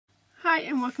Hi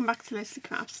and welcome back to Leslie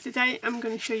Crafts. Today I'm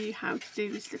going to show you how to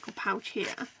do this little pouch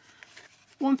here.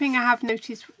 One thing I have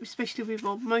noticed, especially with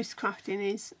most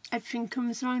crafting, is everything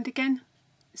comes around again.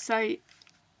 So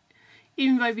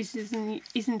even though this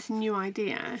isn't a new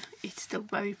idea, it's still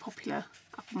very popular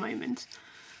at the moment.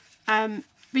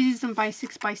 This is done by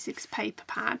 6x6 paper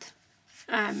pad.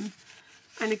 And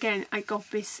again, I got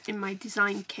this in my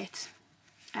design kit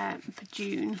for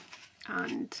June,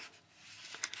 and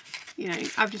you know,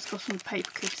 I've just got some paper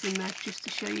clips in there just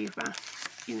to show you that,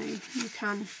 you know, you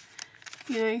can,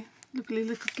 you know, lovely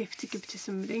little gift to give to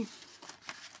somebody.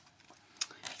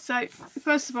 So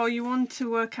first of all, you want to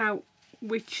work out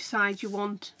which side you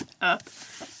want up.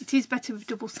 It is better with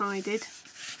double-sided,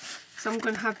 so I'm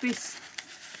going to have this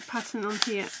pattern on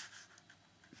here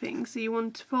thing. So you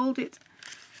want to fold it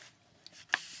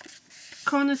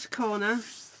corner to corner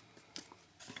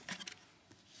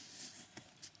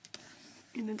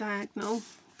in a diagonal.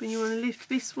 Then you want to lift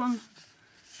this one,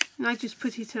 and I just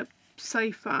put it up so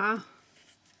far,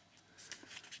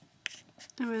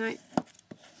 and then I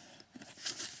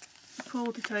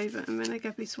fold it over, and then I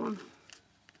get this one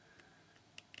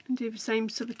and do the same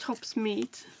so the tops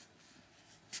meet.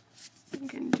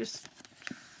 Again, just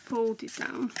fold it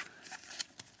down,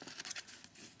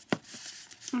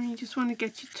 and you just want to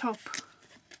get your top,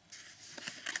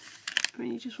 and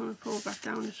then you just want to fold that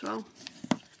down as well.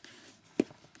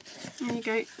 There you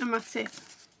go, and that's it.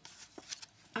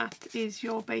 That is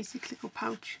your basic little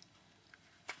pouch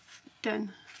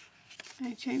done.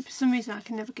 Okay, for some reason I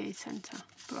can never get it centre,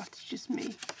 but that's just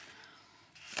me.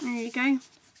 There you go.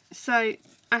 So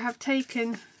I have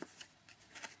taken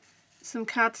some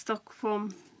cardstock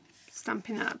from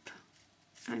Stampin' Up,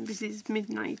 and this is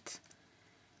Midnight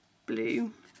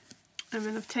Blue, and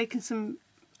then I've taken some,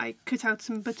 I cut out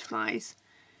some butterflies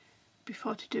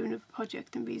before to do another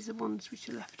project, and these are the ones which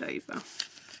are left over.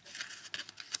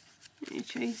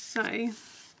 Okay, so,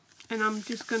 and I'm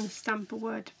just going to stamp a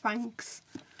word thanks.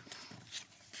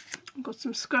 I've got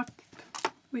some scrap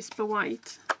Whisper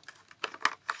White,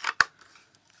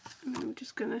 and I'm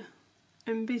just going to,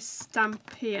 and this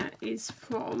stamp here is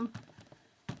from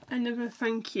another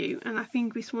thank you, and I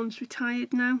think this one's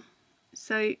retired now,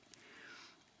 so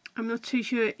I'm not too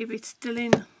sure if it's still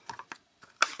in,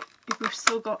 if we've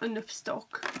still got enough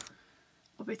stock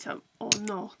of it or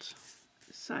not.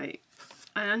 So,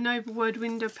 and I know the word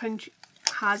window punch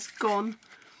has gone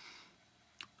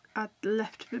at the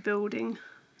left of the building,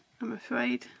 I'm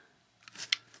afraid.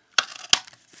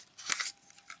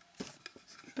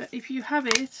 But if you have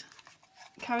it,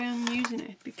 carry on using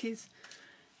it, because,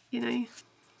 you know,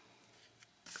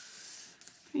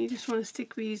 you just want to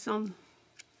stick these on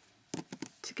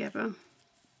together.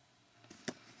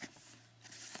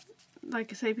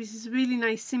 Like I say, this is a really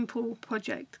nice simple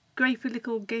project, great for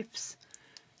little gifts,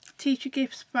 teacher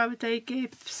gifts, birthday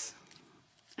gifts,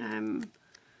 you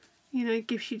know,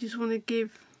 gifts you just want to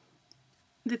give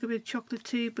a little bit of chocolate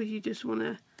to, but you just want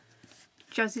to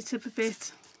jazz it up a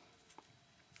bit.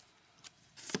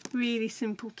 Really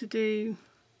simple to do,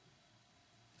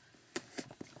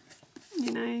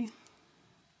 you know.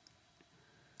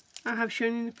 I have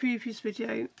shown in the previous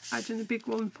video, I've done a big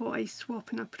one for a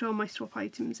swap, and I put all my swap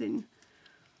items in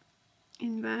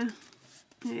there.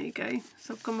 There you go.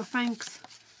 So I've got my thanks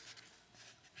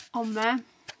on there,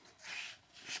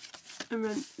 and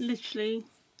then literally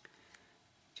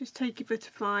just take your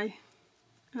butterfly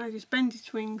and I just bend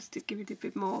its wings to give it a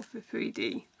bit more of a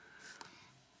 3D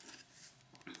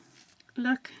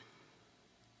look,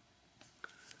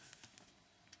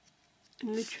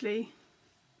 and literally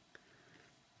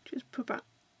just put that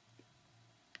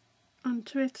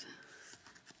onto it.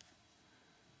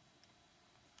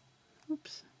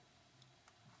 Oops.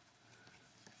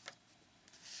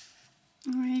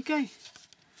 And there you go.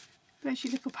 There's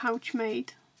your little pouch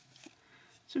made.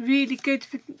 It's really good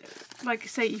for, like I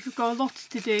say, if you've got a lot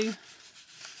to do,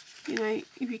 you know,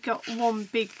 if you've got one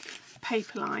big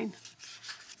paper line,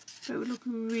 so it would look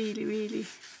really, really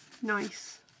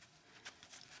nice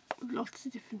with lots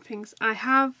of different things. I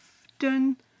have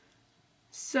done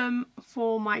some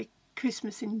for my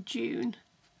Christmas in June.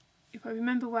 If I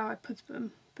remember where I put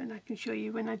them, then I can show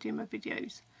you when I do my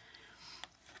videos.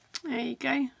 There you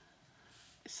go.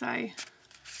 So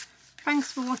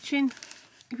thanks for watching.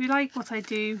 If you like what I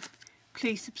do,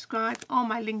 please subscribe. All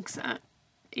my links are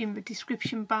in the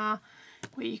description bar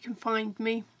where you can find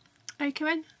me. Okay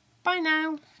then, bye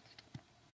now.